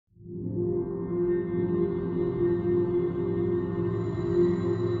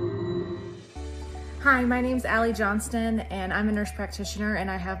Hi, my name's Alyssa Johnston and I'm a nurse practitioner and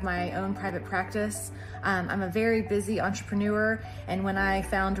I have my own private practice. I'm a very busy entrepreneur, and when I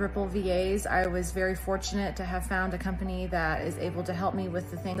found 𝗟𝗡𝗣𝗍𝗍, I was very fortunate to have found a company that is able to help me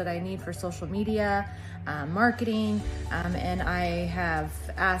with the things that I need for social media, marketing, and I have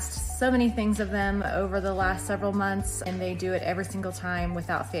asked so many things of them over the last several months, and they do it every single time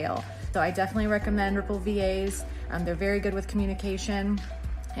without fail. So I definitely recommend 𝗟𝗡𝗣𝗍𝗍. They're very good with communication.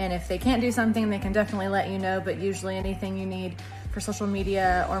 And if they can't do something, they can definitely let you know, but usually anything you need for social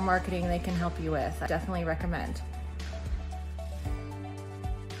media or marketing, they can help you with. I definitely recommend.